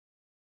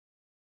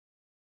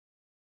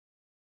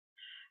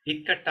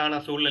இக்கட்டான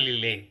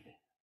சூழலிலே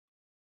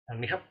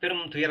நான் மிகப்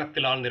பெரும்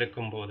துயரத்தில்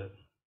ஆழ்ந்திருக்கும் போது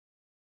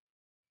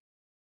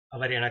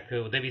அவர் எனக்கு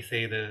உதவி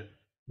செய்து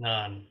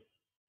நான்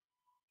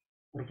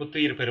ஒரு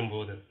புத்துயிர்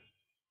பெறும்போது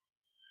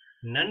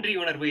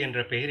நன்றியுணர்வு என்ற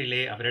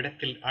பெயரிலே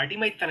அவரிடத்தில்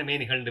அடிமைத்தனமே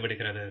நிகழ்ந்து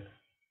விடுகிறது.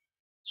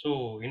 ஸோ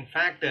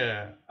இன்ஃபேக்ட்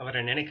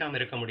அவரை நினைக்காம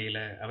இருக்க முடியல.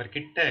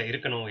 அவர்கிட்ட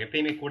இருக்கணும்,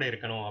 எப்பயுமே கூட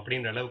இருக்கணும்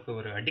அப்படின்ற அளவுக்கு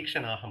ஒரு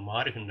அடிக்ஷனாக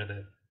மாறுகின்றது.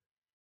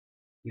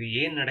 இது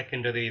ஏன்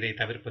நடக்கின்றது? இதை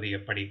தவிர்ப்பது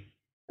எப்படி?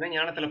 ஏன்னா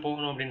ஞானத்துல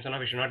போகணும் அப்படின்னு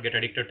சொன்னா we should not get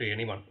addicted to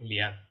anyone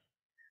இல்லையா?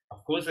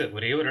 அஃப்கோர்ஸ்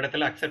ஒரே ஒரு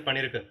இடத்துல அக்செப்ட்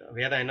பண்ணியிருக்கு.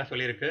 வேதம் என்ன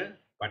சொல்லியிருக்கு?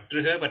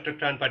 பற்றுக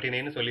பற்றுற்றான்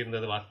பாட்டினேன்னு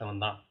சொல்லியிருந்தது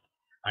வாஸ்தவம் தான்.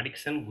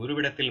 அடிக்ஷன்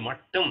குருவிடத்தில்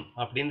மட்டும்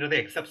அப்படின்றத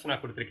எக்ஸப்ஷனா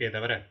கொடுத்துருக்கே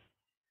தவிர,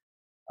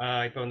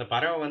 இப்போ இந்த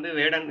பறவை வந்து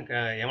வேடன்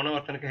எவனோ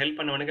ஒருத்தனுக்கு ஹெல்ப்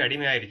பண்ணவனுக்கு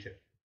அடிமை ஆயிடுச்சு.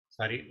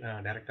 சாரி,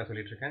 நான் டைரக்டா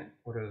சொல்லிட்டு இருக்கேன்.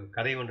 ஒரு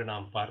கதை ஒன்று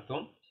நாம்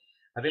பார்த்தோம்.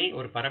 அதில்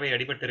ஒரு பறவை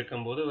அடிபட்டு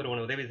இருக்கும்போது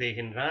ஒருவன் உதவி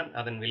செய்கின்றான்.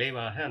 அதன்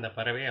விளைவாக அந்த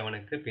பறவை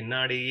அவனுக்கு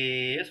பின்னாடியே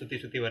சுத்தி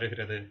சுத்தி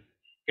வருகிறது.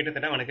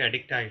 கிட்டத்தட்ட அவனுக்கு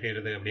அடிக்ட்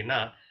ஆகிடுது அப்படின்னா,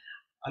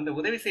 அந்த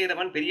உதவி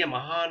செய்தவன் பெரிய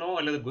மகானோ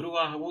அல்லது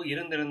குருவாகவோ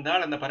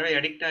இருந்திருந்தால் அந்த பறவை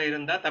அடிக்ட்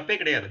ஆயிருந்தா தப்பே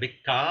கிடையாது.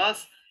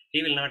 Because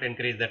he will not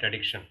encourage that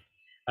addiction.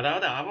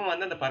 அதாவது அவன்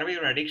வந்து அந்த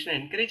பறவையோட அடிக்ஷனை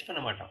என்கரேஜ்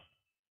பண்ண மாட்டான்.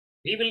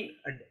 he will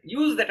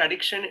use that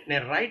addiction in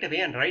a right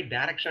way and right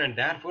direction and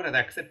therefore அதை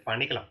அக்செப்ட்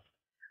பண்ணிக்கலாம்.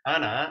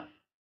 ஆனா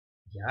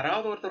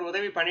யாராவது ஒருத்தர்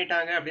உதவி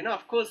பண்ணிட்டாங்க அப்படின்னா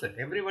of course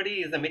everybody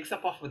is a mix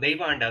up of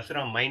Deiva and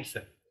அசுரா minds.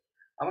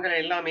 அவங்க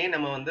எல்லாமே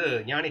நம்ம வந்து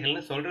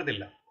ஞானிகள்னு சொல்றது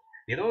இல்லை.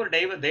 ஏதோ ஒரு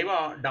தெய்வ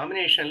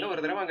டாமினேஷன்ல ஒரு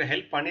தடவை அங்கே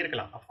ஹெல்ப்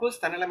பண்ணியிருக்கலாம்.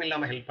 அஃப்கோர்ஸ் தன்னலம்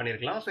இல்லாமல் ஹெல்ப்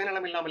பண்ணியிருக்கலாம்,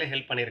 சுயநலம் இல்லாமலே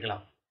ஹெல்ப்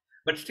பண்ணியிருக்கலாம்.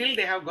 But still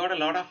they have got a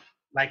lot of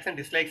likes and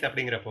dislikes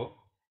அப்படிங்கிறப்போ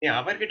ஏன்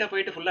அவர்கிட்ட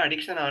போயிட்டு ஃபுல்லாக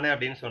அடிக்ஷன் ஆனேன்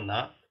அப்படின்னு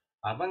சொன்னால்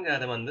அவங்க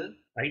அதை வந்து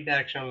ரைட்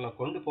டைரக்ஷனில்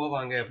கொண்டு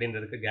போவாங்க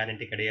அப்படின்றதுக்கு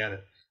கேரண்டி கிடையாது.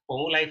 இப்போ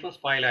உன் லைஃப்பும்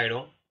ஸ்பாயில்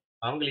ஆகிடும்,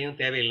 அவங்களையும்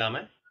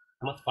தேவையில்லாமல்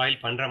நம்ம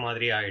ஸ்பாயில் பண்ணுற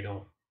மாதிரி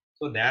ஆகிடும்.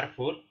 So there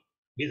four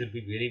we should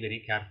be very very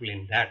careful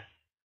in that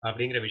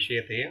அப்படிங்கிற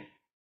விஷயத்தையும்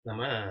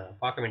நம்ம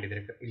பார்க்க வேண்டியது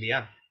இருக்கு இல்லையா?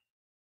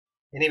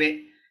 எனிவே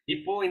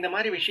இப்போ இந்த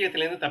மாதிரி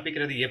விஷயத்திலேருந்து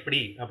தப்பிக்கிறது எப்படி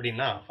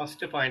அப்படின்னா,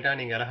 ஃபர்ஸ்ட் பாயிண்டா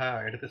நீங்க அழகா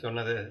எடுத்து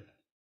சொன்னது,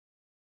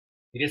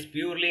 it is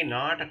purely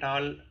not at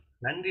all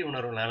நன்றி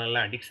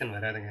உணர்வுனால அடிக்ஷன்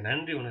வராதுங்க.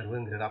 நன்றி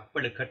உணர்வுங்கிறது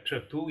அப்பழுக்கற்ற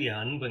தூய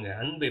அன்புங்க.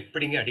 அன்பு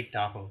எப்படிங்க அடிக்ட்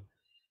ஆகும்?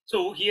 ஸோ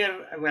ஹியர்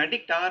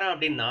அடிக்ட் ஆறான்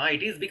அப்படின்னா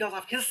it is because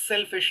of his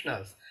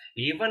selfishness.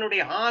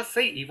 இவனுடைய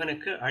ஆசை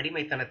இவனுக்கு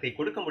அடிமைத்தனத்தை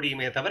கொடுக்க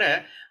முடியுமே தவிர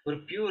ஒரு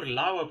பியூர்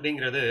லவ்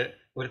அப்படிங்கிறது,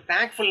 ஒரு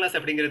தேங்க்ஃபுல்னஸ்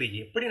அப்படிங்கிறது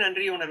எப்படி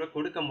நன்றி உணர்வை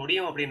கொடுக்க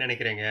முடியும் அப்படின்னு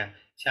நினைக்கிறீங்க?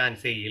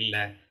 சான்ஸே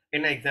இல்லை.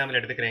 என்ன எக்ஸாம்பிள்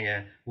எடுத்துக்கிறீங்க?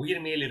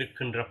 உயிர் மேல்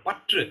இருக்கின்ற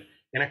பற்று.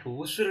 எனக்கு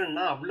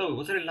உசுறுன்னா அவ்வளோ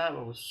உசுறு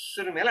இல்லாம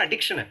உசுறு மேல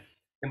அடிக்ஷனு,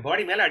 என்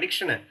பாடி மேல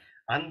அடிக்ஷனு.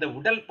 அந்த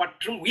உடல்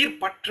பற்றும் உயிர்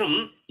பற்றும்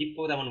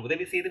இப்போது அவன்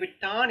உதவி செய்து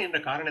விட்டான் என்ற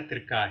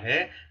காரணத்திற்காக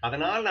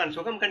அதனால் நான்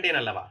சுகம் கண்டேன்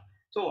அல்லவா?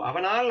 ஸோ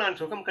அவனால் நான்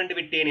சுகம் கண்டு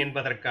விட்டேன்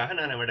என்பதற்காக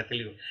நான்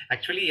அவனிடத்தில்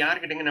ஆக்சுவலி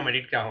யார்கிட்டங்க நம்ம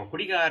அடிக்ட் ஆகும்?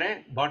 குடிகாரன்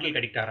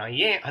பாட்டிலுக்கு அடிக்ட் ஆகிறான்.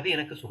 ஏன்? அது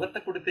எனக்கு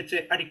சுகத்தை கொடுத்துச்சு,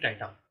 அடிக்ட்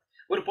ஆயிட்டான்.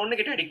 ஒரு பொண்ணு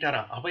கிட்ட அடிக்ட்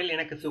ஆறான், அவள்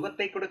எனக்கு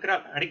சுகத்தை கொடுக்கிறா,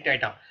 அடிக்ட்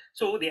ஆயிட்டான்.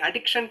 So the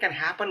addiction can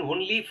happen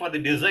only for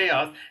the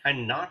desires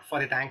and not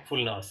for the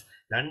thankfulness.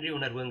 நன்றி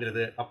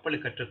உணர்வுங்கிறது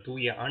அப்பழுக்கற்ற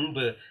தூய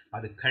அன்பு.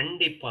 அது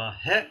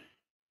கண்டிப்பாக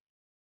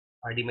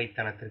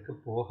அடிமைத்தனத்திற்கு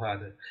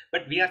போகாது.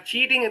 But we are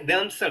seating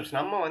themselves.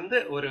 நம்ம வந்து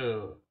ஒரு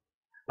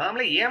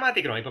நாமளே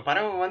ஏமாத்திக்கிறோம். இப்ப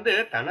பறவை வந்து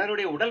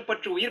தன்னுடைய உடல்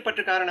பற்று உயிர்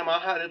பற்று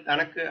காரணமாக அது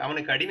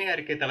அவனுக்கு அடிமையா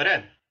இருக்கே தவிர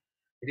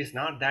it is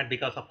not that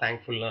because of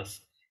thankfulness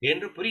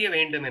என்று புரிய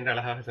வேண்டும் என்று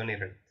அழகாக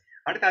சொன்னீர்கள்.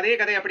 அடுத்து அதே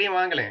கதை அப்படியே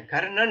வாங்கலேன்.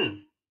 Karnan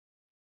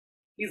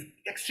is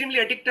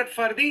extremely addicted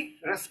for the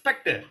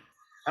respect.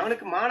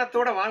 அவனுக்கு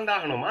மானத்தோட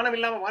வாழ்ந்தாகணும், மானம்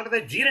இல்லாம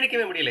வாழ்றதை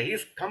ஜீரணிக்கவே முடியல. He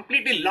is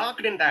completely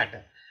locked in that.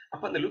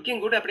 அப்ப அந்த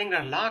லுக்கிங் குட் அப்படிங்கிற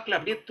லாக்ல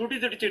அப்படியே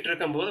துடிச்சிட்டு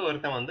இருக்கும் போது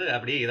ஒருத்தன் வந்து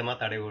அப்படியே இதமா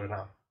தடை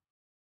விடுறான்.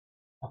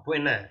 அப்போ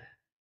என்ன?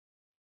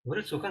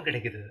 ஒரு சுகம்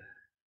கிடைக்குது.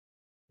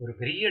 ஒரு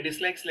பெரிய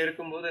டிஸ்லைக்ஸ்ல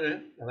இருக்கும்போது,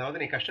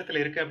 அதாவது நீ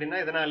கஷ்டத்துல இருக்க அப்படின்னா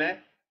இதனால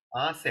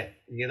ஆசை,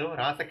 ஏதோ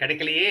ஒரு ஆசை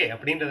கிடைக்கலையே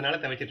அப்படின்றதுனால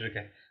தவிச்சிட்டு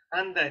இருக்க.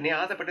 அந்த நீ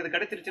ஆசைப்பட்டது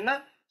கிடைச்சிருச்சுன்னா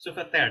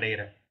சுகத்தை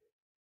அடையிற,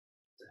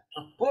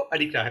 அப்போ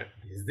அடிக்ட்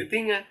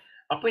ஆகிற.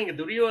 அப்போ இங்க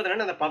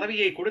துரியோதனன் அந்த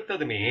பதவியை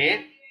கொடுத்ததுமே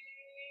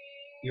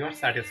you are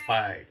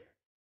satisfied,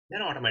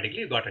 then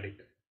automatically you got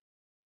addicted.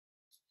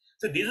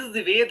 So this is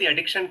the way the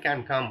addiction can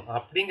come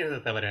அப்படிங்கிறத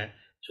தவிர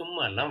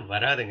சும்மா எல்லாம்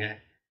வராதுங்க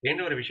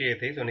என்ற ஒரு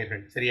விஷயத்தை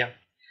சொன்னீர்கள். சரியா?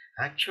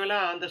 ஆக்சுவலா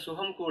அந்த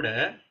சுகம் கூட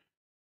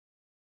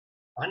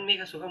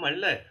ஆன்மீக சுகம்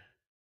அல்ல.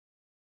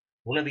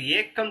 உனது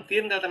ஏக்கம்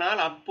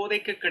தீர்ந்ததனால்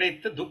அப்போதைக்கு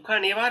கிடைத்த துக்க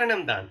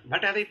நிவாரணம் தான்.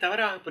 பட் அதை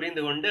தவறாக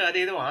புரிந்து கொண்டு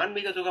அதை ஏதோ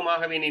ஆன்மீக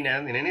சுகமாகவே நீ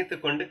நினைத்து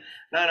கொண்டு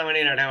நான்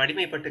அவனை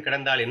அடிமைப்பட்டு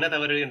கிடந்தால் என்ன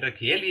தவறு என்ற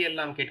கேள்வி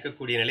எல்லாம்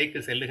கேட்கக்கூடிய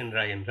நிலைக்கு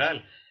செல்லுகின்றாய்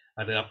என்றால்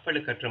அது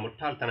அப்பழுக்கற்ற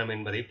முட்டாள்தனம்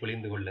என்பதை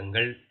புரிந்து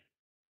கொள்ளுங்கள்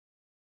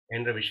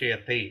என்ற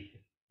விஷயத்தை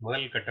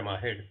முதல்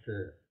கட்டமாக எடுத்து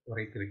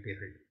உரைத்து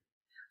விட்டீர்கள்.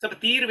 அப்ப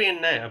தீர்வு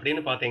என்ன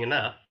அப்படின்னு பாத்தீங்கன்னா,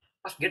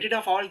 get it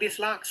of all these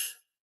lakhs.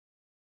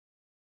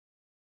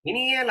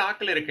 இனியே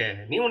லாக்ல இருக்க,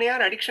 நீ உன்னை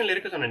யார் அடிக்ஷன்ல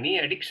இருக்க சொன்ன? நீ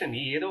அடிக்ஷன்,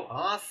 நீ ஏதோ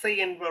ஆசை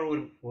என்ற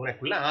ஒரு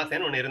உனக்குள்ள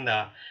ஆசைன்னு ஒண்ணு இருந்தா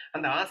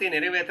அந்த ஆசையை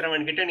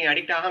நிறைவேற்றுறவன் கிட்ட நீ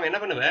அடிக்ட் ஆகாம என்ன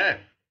பண்ணுவ?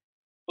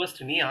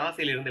 ஃபர்ஸ்ட் நீ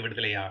ஆசையிலிருந்து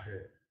விடுதலையாகு.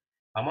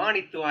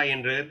 அமானித்துவா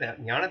என்று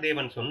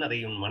ஞானதேவன் சொன்னதை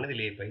உன்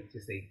மனதிலே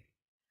பயிற்சி செய்.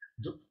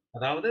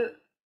 அதாவது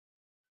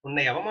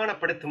உன்னை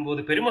அவமானப்படுத்தும்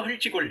போது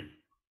பெருமகிழ்ச்சி கொள்,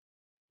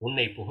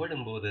 உன்னை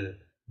புகழும் போது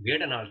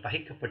வேடனால்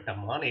தகைக்கப்பட்ட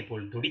மானை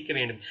போல் துடிக்க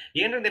வேண்டும்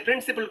என்ற இந்த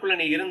பிரின்சிபிள்குள்ள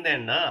நீ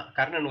இருந்தேன்னா,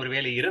 கர்ணன்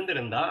ஒருவேளை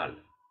இருந்திருந்தால்,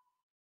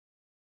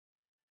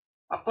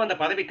 அப்ப அந்த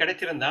பதவி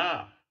கிடைச்சிருந்தா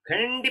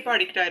கண்டிப்பா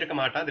அடிக்ட் ஆயிருக்க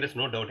மாட்டான். there is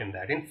no doubt in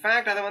that. in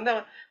fact அதை வந்து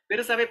அவன்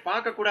பெருசாவே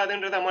பார்க்க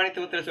கூடாதுன்றது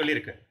அமானித்துவத்தில்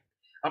சொல்லியிருக்கு.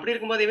 அப்படி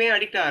இருக்கும்போது இவன்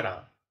அடிக்ட்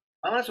ஆகிறான்.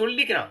 அவன்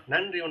சொல்லிக்கிறான்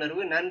நன்றி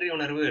உணர்வு நன்றி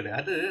உணர்வு.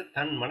 அது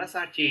தன்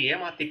மனசாட்சியை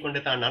ஏமாத்திக் கொண்டு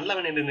தான்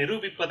நல்லவன் என்று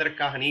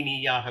நிரூபிப்பதற்காக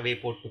நீயாகவே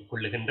போட்டுக்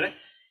கொள்ளுகின்ற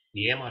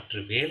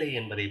ஏமாற்று வேலை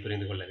என்பதை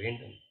புரிந்து கொள்ள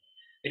வேண்டும்.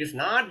 It is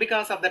not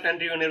because of that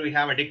நன்றி உணர்வு you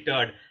have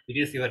addicted. It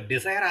is your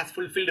desire has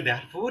fulfilled.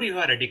 Therefore you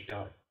are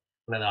addicted.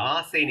 உனது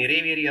ஆசை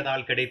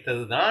நிறைவேறியதால்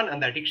கிடைத்ததுதான்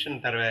அந்த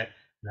அடிக்ஷன் தர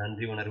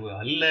நன்றி உணர்வு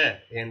அல்ல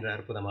என்று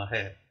அற்புதமாக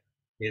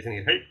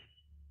பேசினீர்கள்.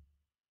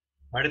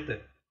 அடுத்து,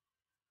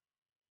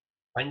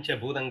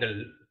 பஞ்சபூதங்கள்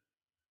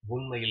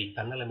உண்மையில்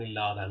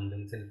தன்னலமில்லாத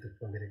அன்பை செலுத்திக்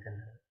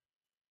கொண்டிருக்கின்றன.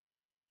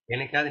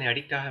 எனக்காவது நீ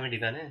அடிக்ட் ஆக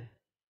வேண்டியதானே?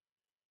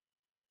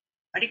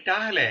 அடிக்ட்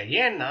ஆகல.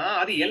 ஏன்னா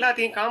அது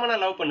எல்லாத்தையும் காமனா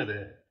லவ் பண்ணுது.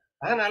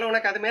 அதனால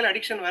உனக்கு அது மேல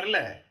அடிக்ஷன் வரல.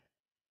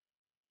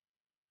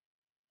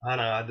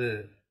 ஆனா அது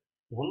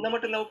உன்னை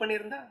மட்டும் லவ்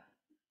பண்ணியிருந்தா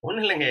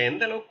ஒண்ணு இல்லைங்க.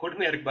 எந்த அளவுக்கு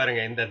கொடுமையா இருக்கு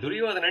பாருங்க. இந்த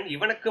துரியோதனன்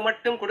இவனுக்கு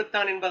மட்டும்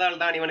கொடுத்தான் என்பதால்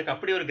தான் இவனுக்கு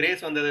அப்படி ஒரு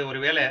கிரேஸ் வந்தது.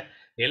 ஒருவேளை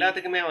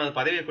எல்லாத்துக்குமே அவன்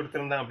பதவியை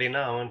கொடுத்திருந்தான்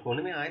அப்படின்னா அவனுக்கு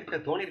ஒண்ணுமே ஆயிருக்க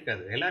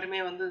தோணிருக்காது.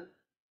 எல்லாருமே வந்து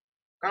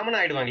காமன்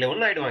ஆயிடுவாங்களே,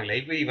 ஒன்னு ஆயிடுவாங்களே.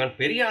 இப்ப இவன்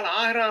பெரிய ஆள்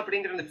ஆகிறான்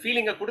அப்படிங்கிற அந்த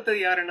ஃபீலிங்கை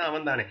கொடுத்தது யாருன்னா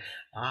அவன் தானே.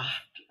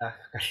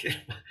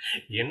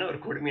 என்ன ஒரு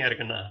கொடுமையா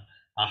இருக்குன்னா,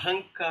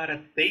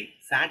 அகங்காரத்தை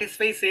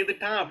சாட்டிஸ்ஃபை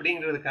செய்துட்டான்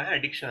அப்படிங்கிறதுக்காக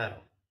அடிக்ஷன்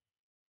ஆகும்.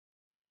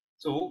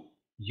 So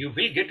you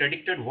will get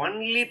addicted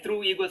only through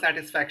ego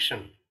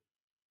satisfaction.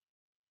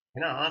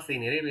 ஏன்னா ஆசை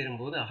நிறைவேறும்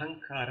போது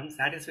அகங்காரம்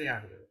சாட்டிஸ்ஃபை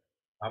ஆகுது,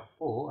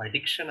 அப்போ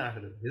அடிக்ஷன்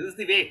ஆகுது. திஸ் இஸ்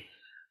தி வே.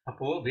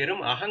 அப்போ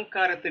வெறும்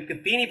அகங்காரத்துக்கு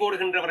தீனி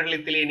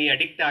போடுகின்றவர்களிடத்திலே நீ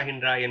அடிக்ட்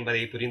ஆகின்றாய்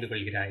என்பதை புரிந்து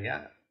கொள்கிறாயா?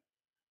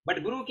 But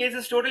Guru case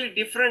is totally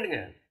டிஃப்ரெண்ட்ங்க.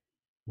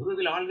 Guru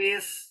will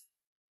always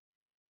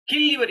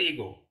kill your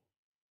ego.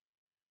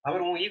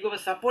 அவர் உன் ஈகோவை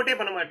சப்போர்ட்டே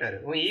பண்ண மாட்டாரு,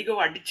 உன்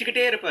ஈகோவை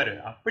அடிச்சுக்கிட்டே இருப்பாரு.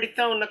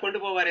 அப்படித்தான் உன்னை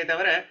கொண்டு போவாரே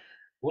தவிர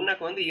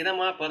உனக்கு வந்து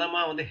இதமா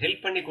பதமா வந்து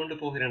ஹெல்ப் பண்ணி கொண்டு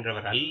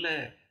போகின்றவர் அல்ல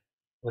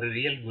ஒரு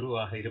ரியல்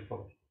குருவாக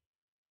இருப்பவர்.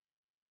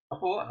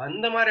 அப்போ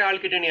அந்த மாதிரி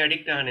ஆள்கிட்ட நீ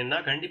அடிக்ட் ஆனா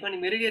கண்டிப்பா நீ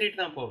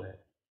மெருகேறிட்டு தான் போவ.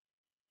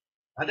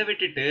 அதை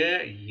விட்டுட்டு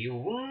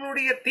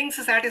உன்னுடைய திங்ஸ்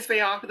சாட்டிஸ்ஃபை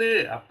ஆகுது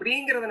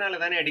அப்படிங்கிறதுனால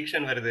தானே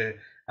அடிக்ஷன் வருது.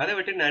 அதை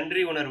விட்டு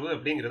நன்றி உணர்வு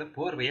அப்படிங்கிறத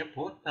போர்வைய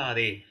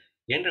போர்த்தாதே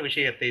என்ற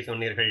விஷயத்தை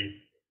சொன்னீர்கள்.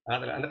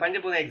 அதில் அந்த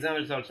பஞ்சபூத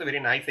examples also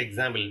very nice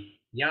example.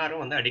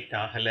 யாரும் வந்து அடிக்ட்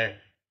ஆகல.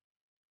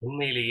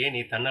 உண்மையிலேயே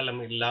நீ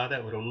தன்னலம் இல்லாத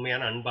ஒரு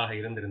உண்மையான அன்பாக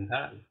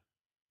இருந்திருந்தால்,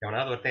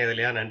 எவனாவது ஒருத்தன்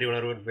எதுலையா நன்றி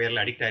உணர்வு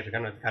பேர்ல அடிக்ட்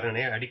ஆயிட்டிருக்கான்னு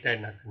காரணனே அடிக்ட்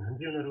ஆயிட்டான்,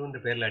 நன்றி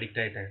உணர்வுன்ற பேர்ல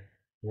அடிக்ட் ஆயிட்டேன்.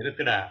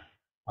 நிறுத்துடா.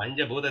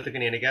 பஞ்சபூதத்துக்கு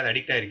நீ என்னைக்காவது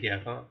அடிக்ட்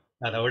ஆயிருக்கியாக்கும்?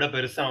 அதை விட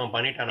பெருசா அவன்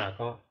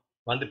பண்ணிட்டானாக்கும்,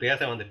 வந்து பேச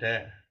வந்துட்ட.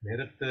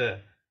 நிறுத்து.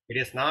 It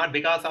is not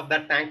because of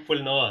that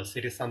thankfulness,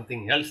 it is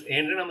something else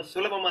என்று நம்ம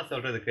சுலபமா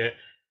சொல்றதுக்கு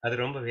அது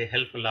ரொம்பவே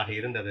ஹெல்ப்ஃபுல்லாக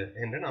இருந்தது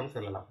என்று நாம்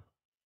சொல்லலாம்.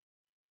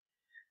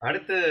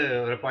 அடுத்து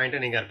ஒரு பாயிண்ட்டை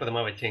நீங்க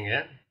அற்புதமா வச்சீங்க.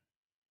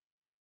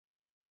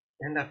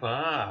 ஏண்டாப்பா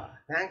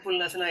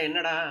தேங்க்ஃபுல்னஸ்னா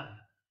என்னடா?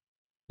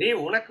 டேய்,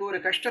 உனக்கு ஒரு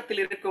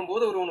கஷ்டத்தில் இருக்கும்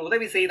போது ஒரு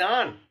உதவி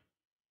செய்தான்.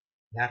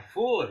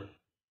 therefore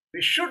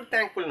we should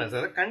thankfulness.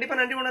 அது கண்டிப்பா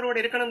நன்றி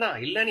உணர்வோடு இருக்கணும் தான்,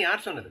 இல்லைன்னு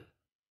யார் சொன்னது?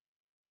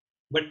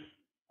 பட்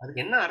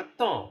அதுக்கு என்ன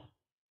அர்த்தம்?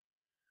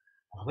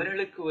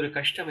 அவர்களுக்கு ஒரு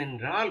கஷ்டம்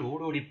என்றால்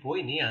ஓடோடி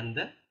போய் நீ அந்த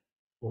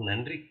உன்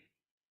நன்றி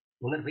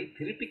உணர்வை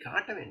திருப்பி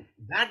காட்ட வேண்டும்.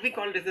 that we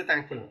call it as the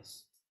thankfulness.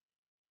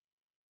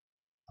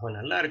 அவன்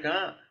நல்லா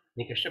இருக்கான்,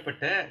 நீ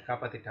கஷ்டப்பட்ட,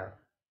 காப்பாத்திட்டான்.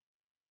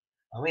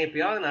 அவன்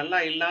எப்பயாவது நல்லா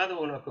இல்லாத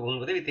உனக்கு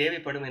உன் உதவி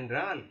தேவைப்படும்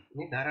என்றால்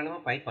நீ தாராளமா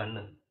பை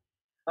பண்ணு.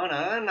 அவன்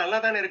அதான் நல்லா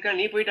தானே இருக்கான்,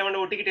 நீ போயிட்டு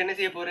அவனை ஒட்டிக்கிட்டு என்ன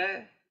செய்ய போற?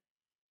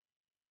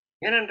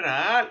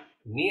 ஏனென்றால்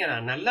நீ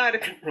நல்லா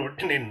இருக்க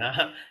ஒட்டுனா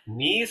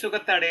நீ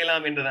சுகத்தை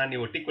அடையலாம் என்றுதான் நீ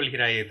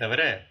ஒட்டிக்கொள்கிறாயே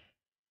தவிர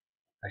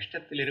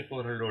கஷ்டத்தில்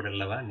இருப்பவர்களோடு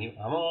அல்லவா நீ.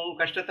 அவன்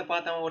கஷ்டத்தை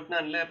பார்த்து அவன்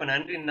ஒட்டினான்ல, அப்ப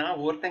நன்றின்னா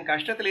ஒருத்தன்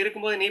கஷ்டத்தில்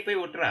இருக்கும்போது நீ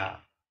போய் ஒட்டுறா.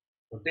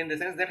 ஒட்டு இந்த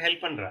சென்ஸ் தட்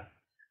ஹெல்ப் பண்றா.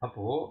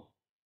 அப்போ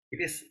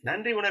இட் இஸ்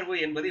நன்றி உணர்வு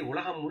என்பது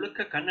உலகம்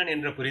முழுக்க கண்ணன்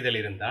என்ற புரிதல்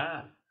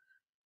இருந்தால்,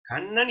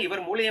 கண்ணன்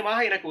இவர்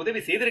மூலியமாக எனக்கு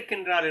உதவி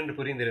செய்திருக்கின்றார் என்று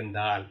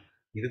புரிந்திருந்தால்,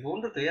 இது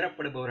போன்று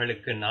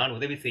துயரப்படுபவர்களுக்கு நான்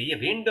உதவி செய்ய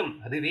வேண்டும்,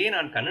 அதுவே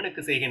நான்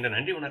கண்ணனுக்கு செய்கின்ற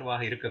நன்றி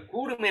உணர்வாக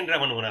இருக்கக்கூடும் என்று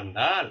அவன்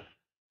உணர்ந்தால்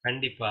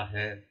கண்டிப்பாக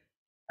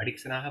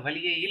அடிக்ஷனாக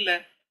வழியே இல்லை.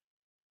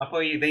 அப்போ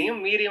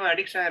இதையும் மீறி அவன்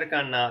அடிக்ஷனா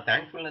இருக்கான்னா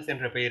தேங்க்ஃபுல்னஸ்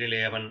என்ற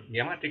பெயரிலே அவன்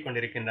ஏமாற்றிக்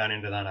கொண்டிருக்கின்றான்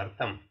என்றுதான்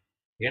அர்த்தம்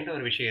என்ற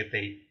ஒரு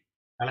விஷயத்தை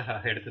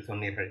அழகாக எடுத்து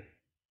சொன்னீர்கள்.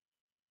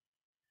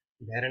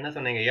 வேற என்ன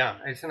சொன்னீங்க? யா,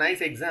 இட்ஸ்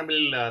நைஸ் எக்ஸாம்பிள்.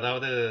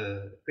 அதாவது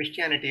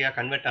கிறிஸ்டியானிட்டியா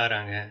கன்வெர்ட்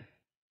ஆகிறாங்க,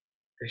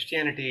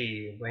 கிறிஸ்டியானிட்டி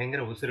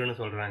பயங்கர உசுருன்னு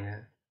சொல்றாங்க.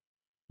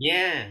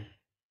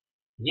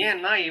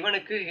 ஏன்னா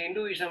இவனுக்கு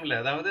ஹிந்துவிசம்ல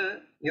அதாவது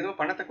ஏதோ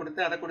பணத்தை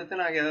கொடுத்து அதை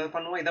கொடுத்து நாங்கள் எதை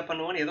பண்ணுவோம் இதை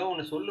பண்ணுவோம்னு ஏதோ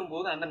ஒன்று சொல்லும்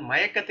போது அந்த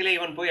மயக்கத்திலே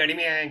இவன் போய்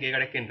அடிமையாக இங்கே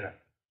கிடக்கின்றான்.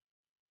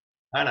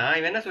 ஆனா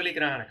இவன் என்ன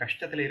சொல்லிக்கிறான்?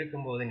 கஷ்டத்துல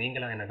இருக்கும்போது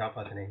நீங்களா என்னை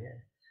காப்பாத்துனீங்க,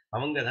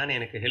 அவங்க தானே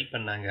எனக்கு ஹெல்ப்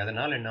பண்ணாங்க,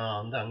 அதனால நான்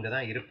வந்து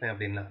அங்கதான் இருப்பேன்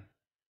அப்படின்னா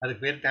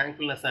அதுக்கு பேர்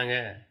தேங்க்ஃபுல்னஸ் ஆங்க.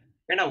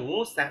 ஏன்னா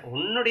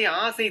உன்னுடைய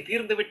ஆசை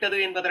தீர்ந்து விட்டது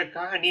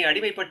என்பதற்காக நீ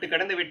அடிமைப்பட்டு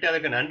கடந்து விட்டு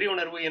அதற்கு நன்றி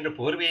உணர்வு என்ற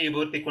போர்வையை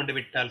போர்த்தி கொண்டு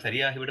விட்டால்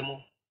சரியாகி விடுமோ?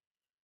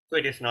 So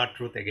it is not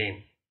truth again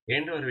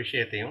என்ற ஒரு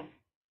விஷயத்தையும்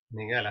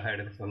நீங்க அழகா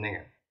எடுத்து சொன்னீங்க.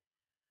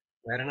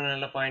 வேற என்ன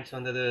நல்ல பாயிண்ட்ஸ்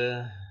வந்தது?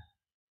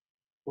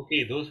 Okay,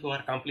 those who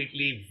are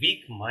completely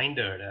week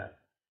minded,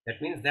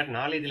 that means that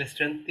நாலேஜில்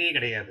ஸ்ட்ரென்த்தே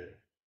கிடையாது.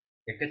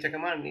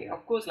 எக்கச்சக்கமா நீ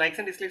அஃப்கோர்ஸ் லைக்ஸ்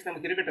அண்ட் டிஸ்லைக்ஸ்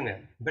நமக்கு இருக்கட்டுங்க,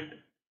 பட்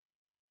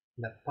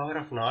இந்த பவர்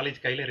ஆஃப் நாலேஜ்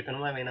கையில்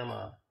இருக்கணுமா வேணாமா?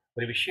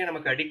 ஒரு விஷயம்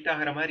நமக்கு அடிக்ட்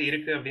ஆகிற மாதிரி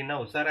இருக்கு அப்படின்னா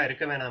உஷாரா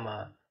இருக்க வேணாமா?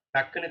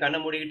 டக்குன்னு கண்ணை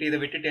மூடிக்கிட்டு இதை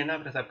விட்டுட்டேன்னா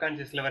அப்புறம்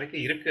சப்கான்சியஸ்ல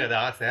வரைக்கும் இருக்கு அது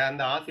ஆசை.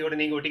 அந்த ஆசையோட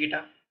நீங்க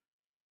ஒட்டிக்கிட்டா,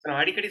 நான்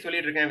அடிக்கடி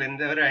சொல்லிட்டு இருக்கேன்,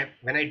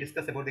 when I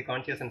discuss about the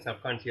conscious and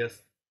subconscious,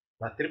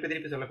 நான் திருப்பி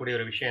திருப்பி சொல்லக்கூடிய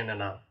ஒரு விஷயம்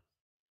என்னன்னா,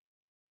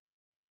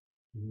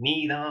 நீ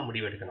தான்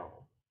முடிவெடுக்கணும்.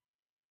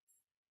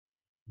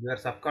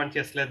 யுவர்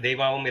சப்கான்சியஸ்ல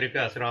தெய்வாவும் இருக்கு,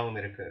 அசுராவும்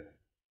இருக்கு.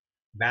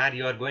 Where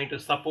you are going to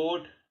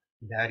support,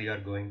 there you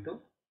are going to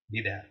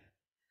be there.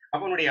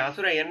 அப்போ உன்னுடைய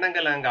அசுர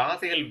எண்ணங்கள் அங்க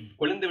ஆசைகள்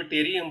கொழுந்து விட்டு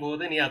எரியும்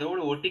போது நீ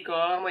அதோடு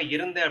ஒட்டிக்காம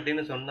இருந்த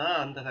அப்படின்னு சொன்னா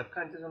அந்த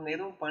சப்கான்சியஸ் ஒன்று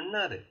எதுவும்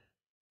பண்ணாது.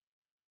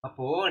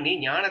 அப்போ நீ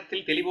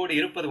ஞானத்தில் தெளிவோடு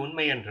இருப்பது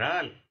உண்மை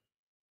என்றால்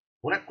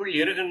உனக்குள்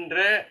எருகின்ற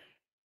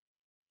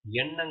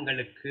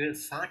எண்ணங்களுக்கு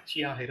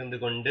சாட்சியாக இருந்து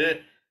கொண்டு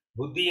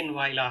புத்தியின்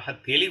வாயிலாக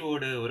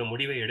தெளிவோடு ஒரு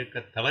முடிவை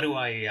எடுக்க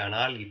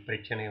தவறுவாயானால்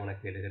இப்பிரச்சனை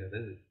உனக்கு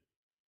எழுகிறது.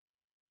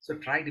 So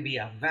try to be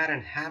aware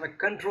and have a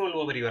control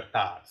over your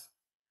thoughts.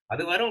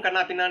 அது வரும்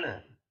கண்ணா பின்னான்னு.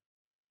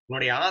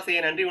 உன்னுடைய ஆசையை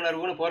நன்றி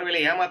உணர்வுன்னு போர்வையில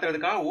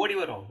ஏமாத்துறதுக்காக ஓடி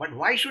வரும். But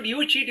why should you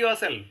cheat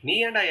yourself? நீ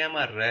ஏன்டா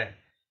ஏமாறுற?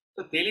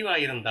 ஸோ தெளிவா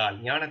இருந்தால்,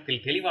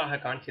 ஞானத்தில் தெளிவாக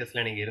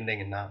கான்சியஸ்ல நீங்க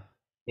இருந்தீங்கன்னா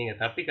நீங்க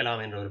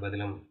தப்பிக்கலாம் என்ற ஒரு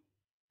பதிலும்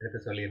எடுத்து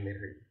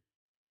சொல்லியிருந்தீர்கள்.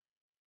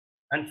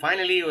 அண்ட்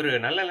ஃபைனலி ஒரு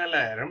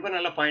ரொம்ப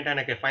நல்ல பாயிண்டா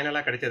எனக்கு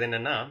ஃபைனலா கிடைச்சது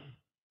என்னன்னா,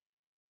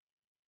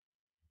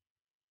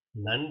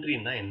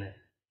 நன்றின்னா என்ன?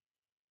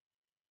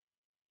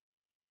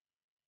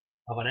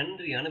 அவன்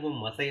நன்றி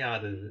அனுபவம்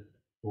அசையாது.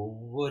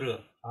 ஒவ்வொரு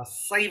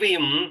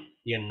அசைவையும்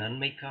என்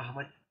நன்மைக்காக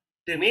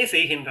மட்டுமே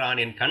செய்கின்றான்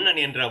என் கண்ணன்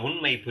என்ற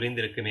உண்மை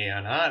புரிந்திருக்குமே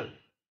ஆனால்,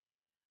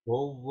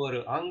 ஒவ்வொரு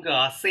அங்கு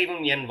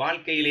அசைவும் என்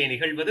வாழ்க்கையிலே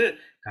நிகழ்வது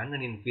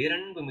கண்ணனின்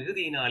பேரன்பு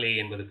மிகுதியினாலே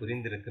என்பது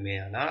புரிந்திருக்குமே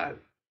ஆனால்,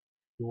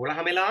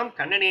 உலகமெல்லாம்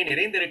கண்ணனே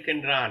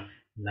நிறைந்திருக்கின்றான்,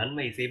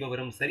 நன்மை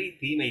செய்பவரும் சரி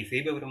தீமை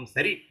செய்பவரும்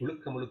சரி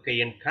முழுக்க முழுக்க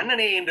என்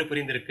கண்ணனே என்று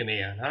புரிந்திருக்குமே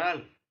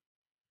ஆனால்,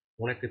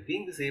 உனக்கு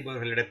தீங்கு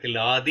செய்பவர்களிடத்தில்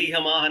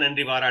அதிகமாக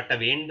நன்றி பாராட்ட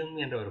வேண்டும்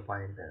என்ற ஒரு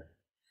point.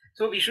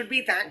 So we should be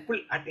thankful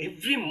at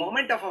every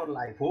moment of our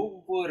life.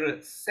 ஒவ்வொரு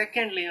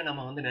செகண்ட்லையும்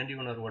நம்ம நன்றி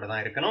உணர்வோடு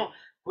தான் இருக்கணும்.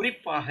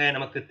 குறிப்பாக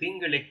நமக்கு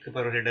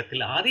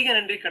தீங்கிழைப்பவர்களிடத்தில் அதிக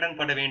நன்றி கடன்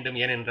பட வேண்டும்.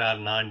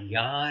 ஏனென்றால் நான்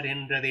யார்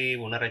என்றதை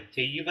உணரச்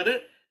செய்வது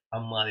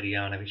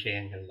அம்மாதிரியான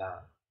விஷயங்கள்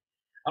தான்.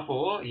 அப்போ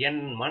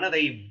என்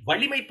மனதை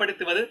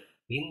வலிமைப்படுத்துவது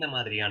இந்த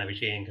மாதிரியான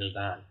விஷயங்கள்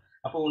தான்.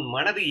 அப்போ உன்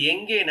மனது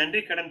எங்கே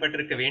நன்றி கடன்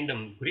பட்டிருக்க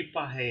வேண்டும்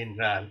குறிப்பாக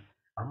என்றால்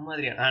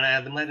அம்மாதிரி. ஆனா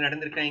அது மாதிரி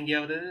நடந்திருக்கா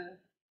எங்கேயாவது?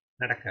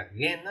 நடக்காது.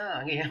 ஏன்னா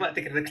அங்க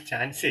ஏமாத்திக்கிறதுக்கு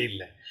சான்ஸே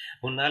இல்லை.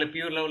 உன்னால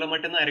பியூர் லவ்ல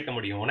மட்டும்தான் இருக்க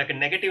முடியும். உனக்கு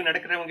நெகட்டிவ்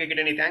நடக்கிறவங்க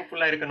கிட்ட நீ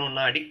தேங்க்ஃபுல்லா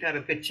இருக்கணும்னா அடிக்ட்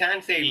ஆகிறதுக்கு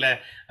சான்ஸே இல்லை.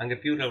 அங்க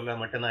பியூர் லவ்ல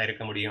மட்டும்தான்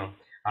இருக்க முடியும்.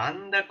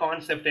 அந்த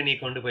கான்செப்டை நீ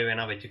கொண்டு போய்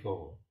வேணா வச்சுக்கோ.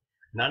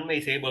 நன்மை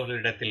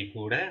செய்பவர்களிடத்தில்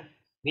கூட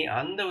நீ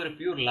அந்த ஒரு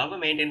பியூர் லவ்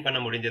மெயின்டைன்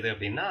பண்ண முடிஞ்சது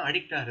அப்படின்னா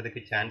அடிக்ட்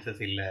ஆகிறதுக்கு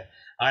சான்சஸ் இல்லை.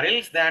 ஆர்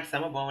எல்ஸ் தட்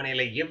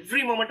சமபாவனையில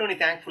எவ்ரி மொமெண்ட்டும் நீ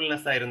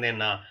தேங்க்ஃபுல்னஸா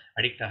இருந்தேன்னா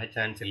அடிக்ட் ஆக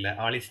சான்ஸ் இல்லை.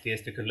 Alice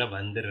டேஸ்ட்டுக்குள்ள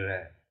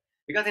வந்துடுற.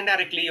 Because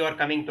indirectly you are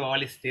coming to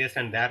all his taste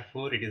and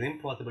therefore it is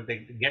impossible to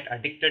get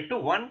addicted to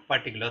one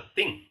particular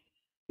thing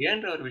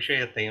என்ற ஒரு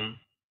விஷயத்தையும்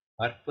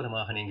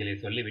அற்புதமாக நீங்களே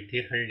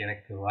சொல்லிவிட்டீர்கள்,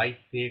 எனக்கு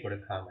வாய்ப்பே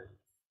கொடுக்காமல்.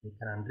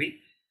 மிக்க நன்றி.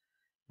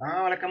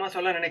 நான் வழக்கமா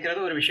சொல்ல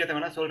நினைக்கிறது ஒரு விஷயத்தை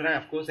வேணா சொல்றேன்.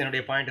 அஃப்கோர்ஸ்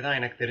என்னுடைய பாயிண்ட் தான்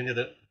எனக்கு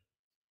தெரிஞ்சது.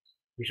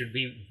 We should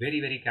be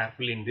very very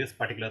careful in this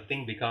particular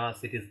thing because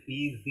it is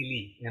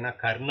easily, ஏன்னா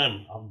கர்ணன்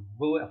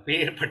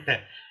அப்பேற்பட்ட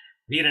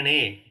வீரனே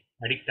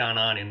அடிக்ட்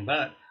ஆனான்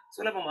என்பார்.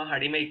 சுலபமாக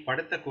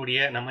அடிமைப்படுத்தக்கூடிய,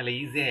 நம்மளை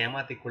ஈஸியாக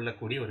ஏமாற்றி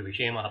கொள்ளக்கூடிய ஒரு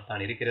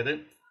விஷயமாகத்தான் இருக்கிறது.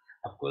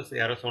 அப்கோர்ஸ்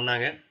யாரோ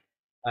சொன்னாங்க,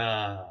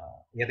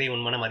 எதை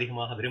உன் மனம்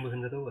அதிகமாக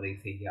விரும்புகின்றதோ அதை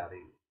செய்யாது,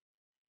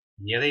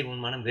 எதை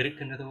உன் மனம்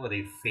வெறுக்கின்றதோ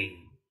அதை செய்.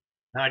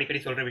 நான்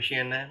அடிக்கடி சொல்ற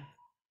விஷயம் என்ன?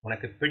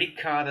 உனக்கு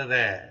பிடிக்காதத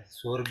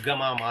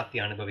சொர்க்கமா மாத்தி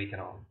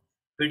அனுபவிக்கணும்,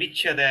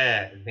 பிடிச்சத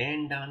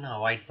வேண்டான்னு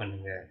அவாய்ட்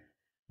பண்ணுங்க.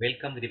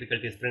 வெல்கம் தி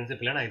டிஃபிகல்டிஸ்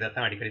பிரின்சிபிள். நான்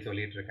இதைத்தான் அடிக்கடி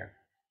சொல்லிட்டு இருக்கேன்.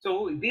 So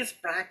this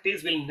practice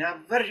will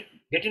never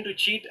get into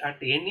cheat at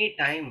any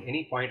time,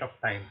 any point of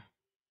time.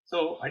 So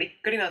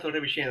அடிக்கடி நான் சொல்ற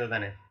விஷயம்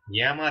இதுதானே,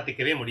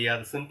 ஏமாத்திக்கவே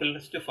முடியாது.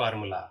 சிம்பிளஸ்ட்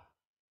ஃபார்முலா,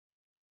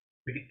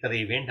 பிடித்ததை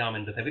வேண்டாம்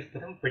என்று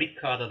தவிர்ப்பதும்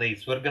பிடிக்காததை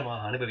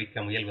சொர்க்கமாக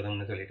அனுபவிக்க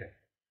முயல்வதும்னு சொல்லிட்டேன்.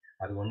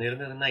 அது ஒண்ணு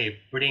இருந்ததுன்னா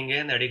எப்படிங்க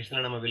இந்த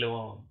அடிக்ஷன்ல நம்ம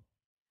விழுவோம்?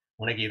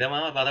 உனக்கு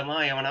இதமா பதமா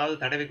எவனாவது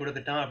தடவி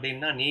கொடுத்துட்டான்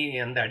அப்படின்னா நீ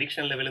அந்த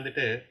அடிக்ஷன்ல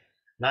விழுந்துட்டு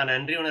நான்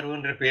நன்றி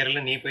உணர்வுன்ற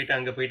பேர்ல நீ போயிட்டு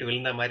அங்க போயிட்டு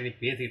விழுந்த மாதிரி நீ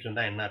பேசிட்டு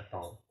இருந்தா என்ன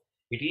அர்த்தம்?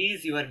 It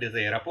is your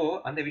desire. அப்போ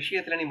அந்த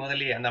விஷயத்துல நீ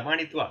முதல்ல அந்த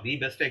அமானித்துவா, தி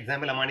பெஸ்ட்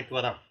எக்ஸாம்பிள்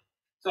அமானித்துவா தான்.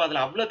 ஸோ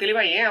அதுல அவ்வளவு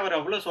தெளிவா ஏன் அவர்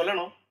அவ்வளவு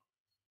சொல்லணும்?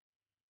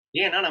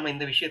 ஏன்னா நம்ம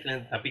இந்த விஷயத்துல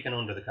இருந்து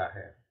தப்பிக்கணும்ன்றதுக்காக,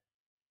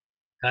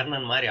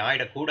 கர்ணன் மாதிரி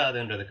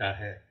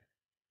ஆயிடக்கூடாதுன்றதுக்காக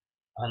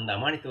அந்த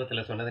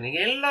அமானித்துவத்துல சொன்னது.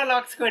 நீங்க எல்லா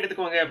லாக்ஸ்க்கும்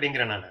எடுத்துக்கோங்க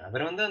அப்படிங்கிற நான்.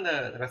 அவர் அந்த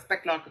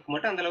ரெஸ்பெக்ட் லாக்கு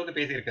மட்டும் அந்த அளவுக்கு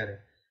பேசியிருக்காரு.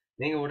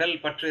 நீங்க உடல்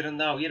பற்று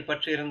இருந்தா, உயிர்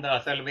பற்று இருந்தா,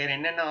 அசல் வேற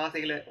என்னென்ன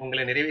ஆசைகள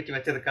உங்கள நிறைவேற்றி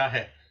வச்சதுக்காக,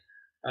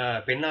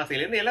 பெண்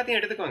ஆசையிலேருந்து எல்லாத்தையும்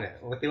எடுத்துக்கோங்க.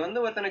 ஒருத்தி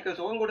வந்து ஒருத்தனுக்கு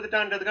சுகம்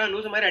குடுத்துட்டான்றதுக்காக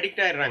லூசு மாரி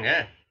அடிக்ட் ஆயிடுறாங்க.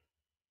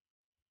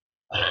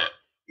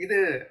 இது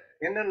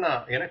என்னன்னா,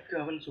 எனக்கு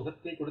அவள்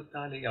சுகத்தை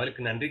கொடுத்தாளே,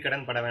 அவளுக்கு நன்றி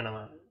கடன் பட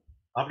வேணாமா?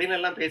 அப்படின்னு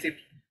எல்லாம்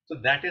பேசிட்டு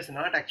that is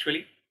not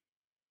actually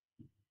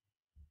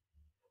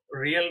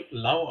real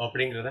love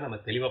அப்படிங்கிறத நம்ம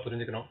தெளிவா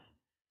புரிஞ்சுக்கணும்.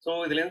 ஸோ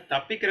இதுலேருந்து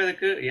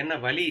தப்பிக்கிறதுக்கு என்ன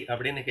வழி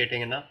அப்படின்னு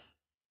கேட்டீங்கன்னா,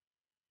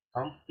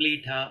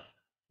 கம்ப்ளீட்டா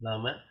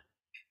நாம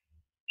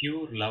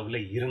பியூர் லவ்ல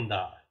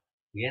இருந்தா,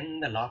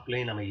 எந்த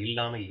லாக்லயும் நம்ம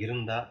இல்லாம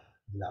இருந்தா,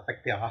 இதுல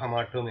அஃபெக்டே ஆக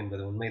மாட்டோம்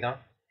என்பது உண்மைதான்.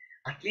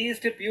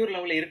 அட்லீஸ்ட் பியூர்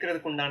லவ்ல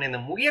இருக்கிறதுக்கு உண்டான இந்த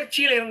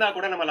முயற்சியில இருந்தா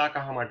கூட நம்ம லாக்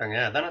ஆக மாட்டோங்க.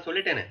 அதான் நான்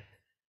சொல்லிட்டேனே.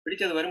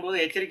 பிடிச்சது வரும்போது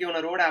எச்சரிக்கை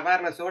உணர்வோட,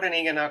 அவேர்னஸோட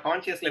நீங்க நான்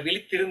கான்சியஸ்ல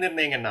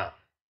விழித்திருந்திருந்தீங்கன்னா,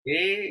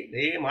 "ஏய்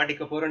டேய்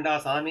மாட்டிக்க போறேன்டா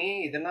சாமி,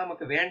 இதெல்லாம்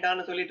நமக்கு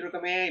வேண்டான்னு சொல்லிட்டு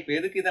இருக்கோமே, இப்ப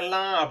எதுக்கு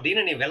இதெல்லாம்?"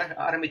 அப்படின்னு நீ விலக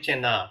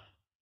ஆரம்பிச்சேன்னா,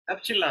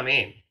 தப்பிச்சிடலாமே.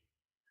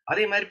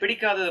 அதே மாரி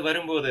பிடிக்காதது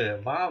வரும்போது,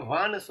 "வா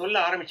வான்னு" சொல்ல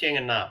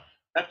ஆரம்பிச்சீங்கன்னா,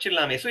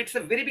 தப்பிச்சிடலாமே. So it's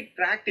a very big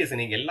practice.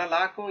 நீங்க எல்லா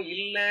லாக்கும்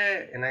இல்ல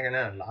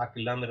என்னங்கன்னா, லாக்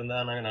இல்லாம இருந்தா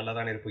நாங்க நல்லா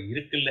தானே இருப்போம்.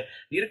 இருக்குல்ல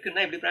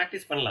இருக்குன்னா இப்படி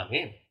பிராக்டிஸ்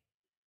பண்ணலாமே.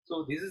 So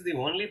this is the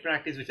only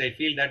practice which I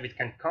feel that which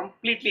can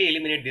completely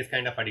eliminate this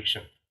kind of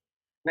addiction.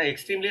 ஏன்னா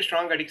எக்ஸ்ட்ரீம்லி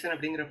ஸ்ட்ராங் அடிக்ஷன்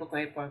அப்படிங்கிறப்போ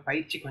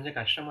பயிற்சி கொஞ்சம்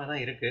கஷ்டமா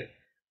தான் இருக்கு.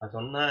 அது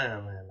சொன்னா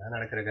எல்லாம்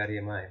நடக்கிற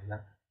காரியமா என்ன?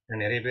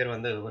 நெறைய பேர்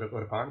வந்து ஒரு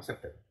ஒரு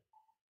கான்செப்ட்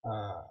ஆ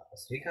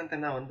ஸ்ரீகாந்த்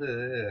அண்ணா வந்து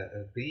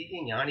பெரிய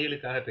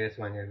ஞானிகளுக்காக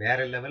பேசுவாங்க. வேற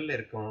லெவல்ல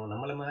இருக்கும்.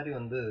 நம்மள மாரி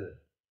வந்து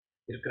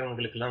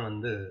இருக்கிறவங்களுக்கெல்லாம்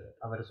வந்து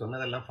அவர்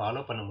சொன்னதெல்லாம்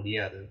ஃபாலோ பண்ண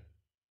முடியாது.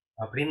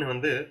 அப்படின்னு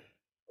வந்து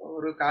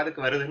ஒரு காதுக்கு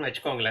வருதுன்னு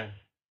வச்சுக்கோங்களேன்.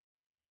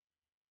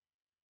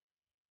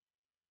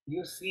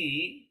 You see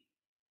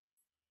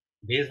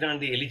based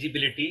on the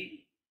eligibility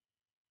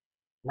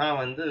நான்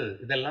வந்து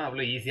இதெல்லாம்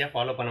அவ்வளோ ஈஸியா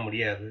ஃபாலோ பண்ண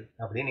முடியாது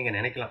அப்படின்னு நீங்க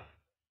நினைக்கலாம்.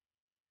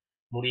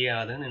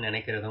 முடியாதுன்னு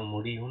நினைக்கிறதும்,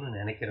 முடியும்னு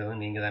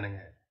நினைக்கிறதும் நீங்க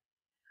தானங்க.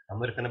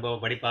 அமிர்த அனுபவ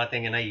படி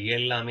பார்த்தீங்கன்னா,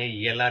 எல்லாமே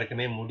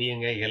எல்லாருக்குமே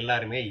முடியுங்க.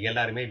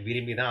 எல்லாருமே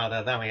விரும்பி தான்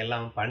அத தான் அவன்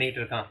எல்லாம் பண்ணிட்டு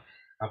இருக்கான்.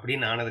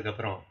 அப்படின்னு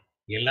ஆனதுக்கப்புறம்,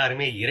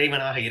 எல்லாருமே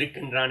இறைவனாக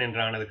இருக்கின்றான்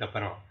என்று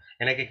ஆனதுக்கப்புறம்,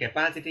 எனக்கு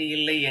கெப்பாசிட்டி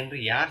இல்லை என்று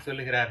யார்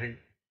சொல்லுகிறார்கள்?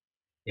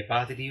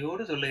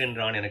 கெப்பாசிட்டியோடு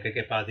சொல்லுகின்றான் எனக்கு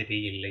கெப்பாசிட்டி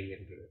இல்லை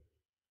என்று.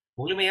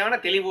 முழுமையான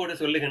தெளிவோடு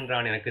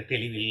சொல்லுகின்றான் எனக்கு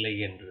தெளிவில்லை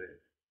என்று.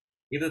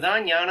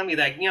 இதுதான் ஞானம்,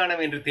 இது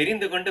அஞ்ஞானம் என்று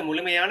தெரிந்து கொண்டு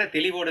முழுமையான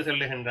தெளிவோடு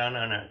சொல்லுகின்றான்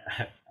நான்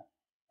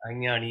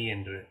அஞ்ஞானி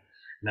என்று.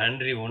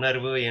 நன்றி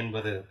உணர்வு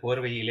என்பது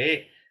போர்வையிலே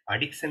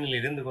அடிக்ஷனில்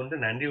இருந்து கொண்டு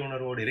நன்றி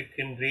உணர்வோடு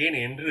இருக்கின்றேன்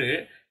என்று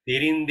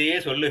தெரிந்தே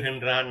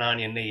சொல்லுகின்றான்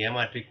நான் என்னை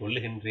ஏமாற்றிக்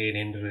கொள்ளுகின்றேன்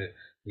என்று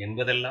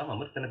என்பதெல்லாம்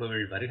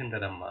அமிர்தனுபவில்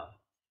வருகின்றதம்மா.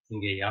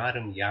 இங்கே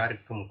யாரும்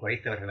யாருக்கும்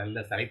குறைத்தவர்கள் அல்ல,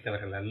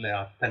 சளைத்தவர்கள் அல்ல,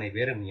 அத்தனை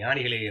பேரும்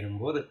ஞானிகளே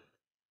எனும்போது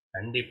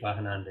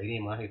கண்டிப்பாக நான்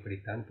தைரியமாக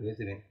இப்படித்தான்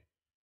பேசுவேன்.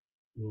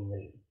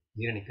 நீங்கள்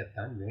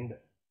ஜீரணிக்கத்தான்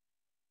வேண்டும்.